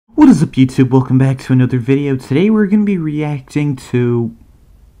What is up, YouTube? Welcome back to another video. Today we're going to be reacting to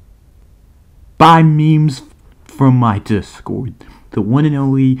memes from my Discord. The one and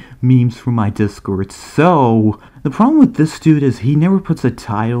only memes from my Discord. So, the problem with this dude is he never puts a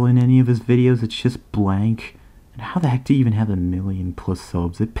title in any of his videos. It's just blank. And how the heck do you even have 1 million+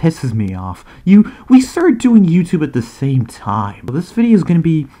 subs? It pisses me off. We started doing YouTube at the same time. Well, this video is going to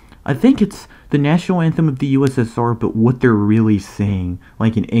be, I think it's the national anthem of the USSR, but what they're really saying,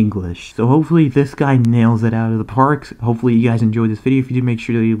 like in English. So hopefully this guy nails it out of the park. Hopefully you guys enjoyed this video. If you did, make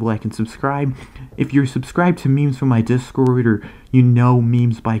sure to leave a like and subscribe. If you're subscribed to memes from my Discord, or you know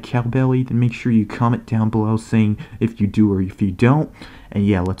memes by Cowbelly, then make sure you comment down below saying if you do or if you don't. And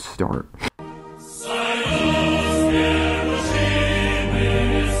yeah, let's start.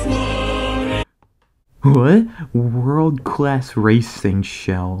 What? World-class racing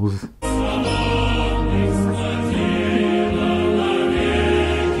shells.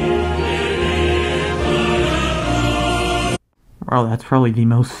 Bro, that's probably the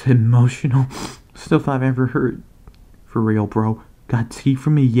most emotional stuff I've ever heard. For real, bro. Got tea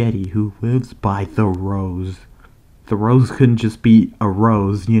from a Yeti who lives by the rose. The rose couldn't just be a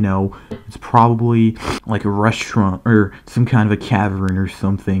rose, you know. It's probably like a restaurant or some kind of a cavern or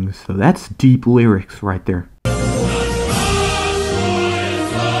something. So that's deep lyrics right there.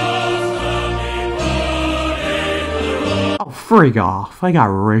 Oh, frig off. I got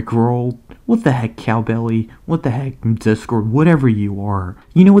rickrolled. What the heck, Cowbelly? What the heck, Discord? Whatever you are.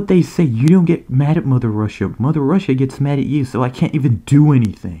 You know what they say, you don't get mad at Mother Russia. Mother Russia gets mad at you, so I can't even do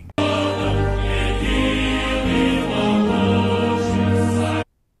anything.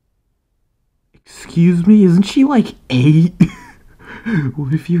 Excuse me? Isn't she like 8?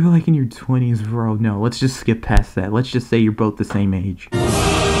 What if you're like in your 20s, bro? No, let's just skip past that. Let's just say you're both the same age.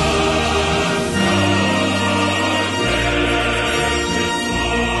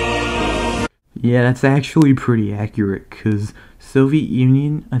 Yeah, that's actually pretty accurate, because Soviet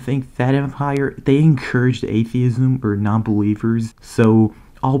Union, I think that empire, they encouraged atheism or non-believers, so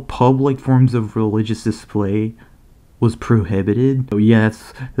all public forms of religious display was prohibited. So yeah,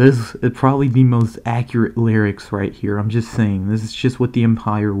 this is probably the most accurate lyrics right here. I'm just saying, this is just what the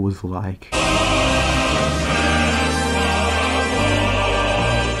empire was like.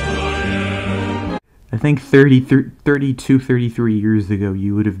 I think 32, 33 years ago,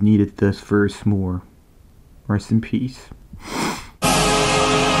 you would have needed this verse more. Rest in peace.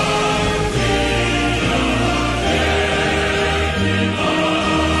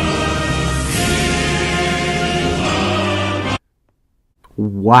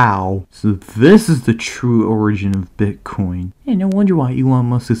 Wow, so this is the true origin of Bitcoin. Yeah, no wonder why Elon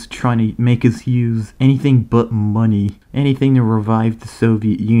Musk is trying to make us use anything but money. Anything to revive the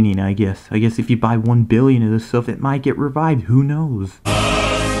Soviet Union, I guess. I guess if you buy 1 billion of this stuff, it might get revived. Who knows?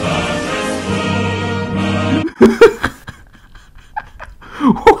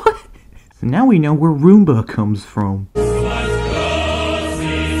 What? So now we know where Roomba comes from.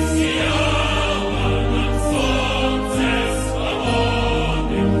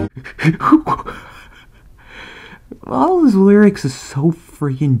 All his lyrics is so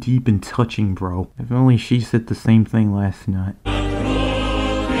freaking deep and touching, bro. If only she said the same thing last night.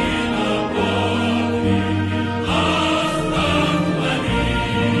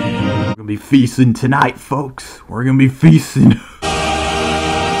 We're gonna be feasting tonight, folks. We're gonna be feasting.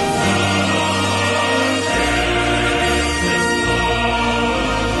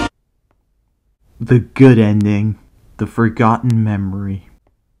 The good ending. The forgotten memory.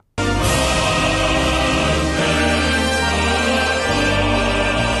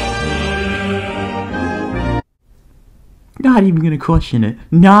 Not even gonna question it.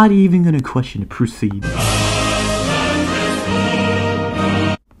 Not even gonna question it. Proceed.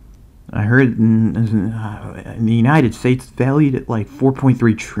 I heard in the United States valued at like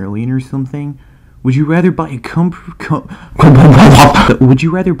 4.3 trillion or something. Would you rather buy a would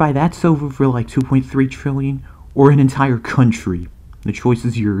you rather buy that sofa for like 2.3 trillion or an entire country? The choice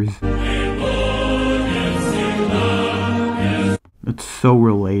is yours. It's so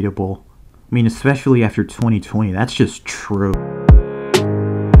relatable. I mean, especially after 2020, that's just true.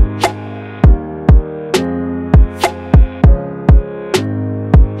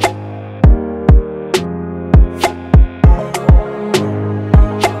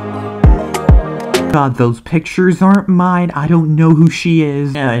 God, those pictures aren't mine. I don't know who she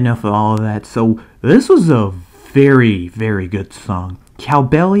is. Yeah, enough of all of that. So, this was a very, very good song.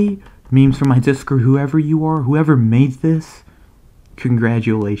 Cowbelly, memes from my Discord, whoever you are, whoever made this,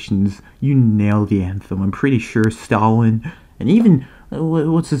 congratulations, you nailed the anthem. I'm pretty sure Stalin, and even,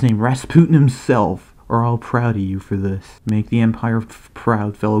 what's his name, Rasputin himself, are all proud of you for this. Make the Empire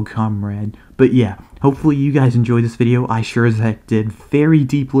proud, fellow comrade. But yeah, hopefully you guys enjoyed this video. I sure as heck did. Very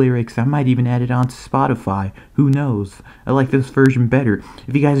deep lyrics. I might even add it on Spotify. Who knows? I like this version better.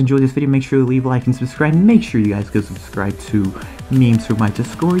 If you guys enjoyed this video, make sure to leave a like and subscribe. And make sure you guys go subscribe to Memes from my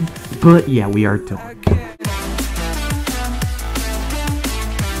Discord. But yeah, we are done.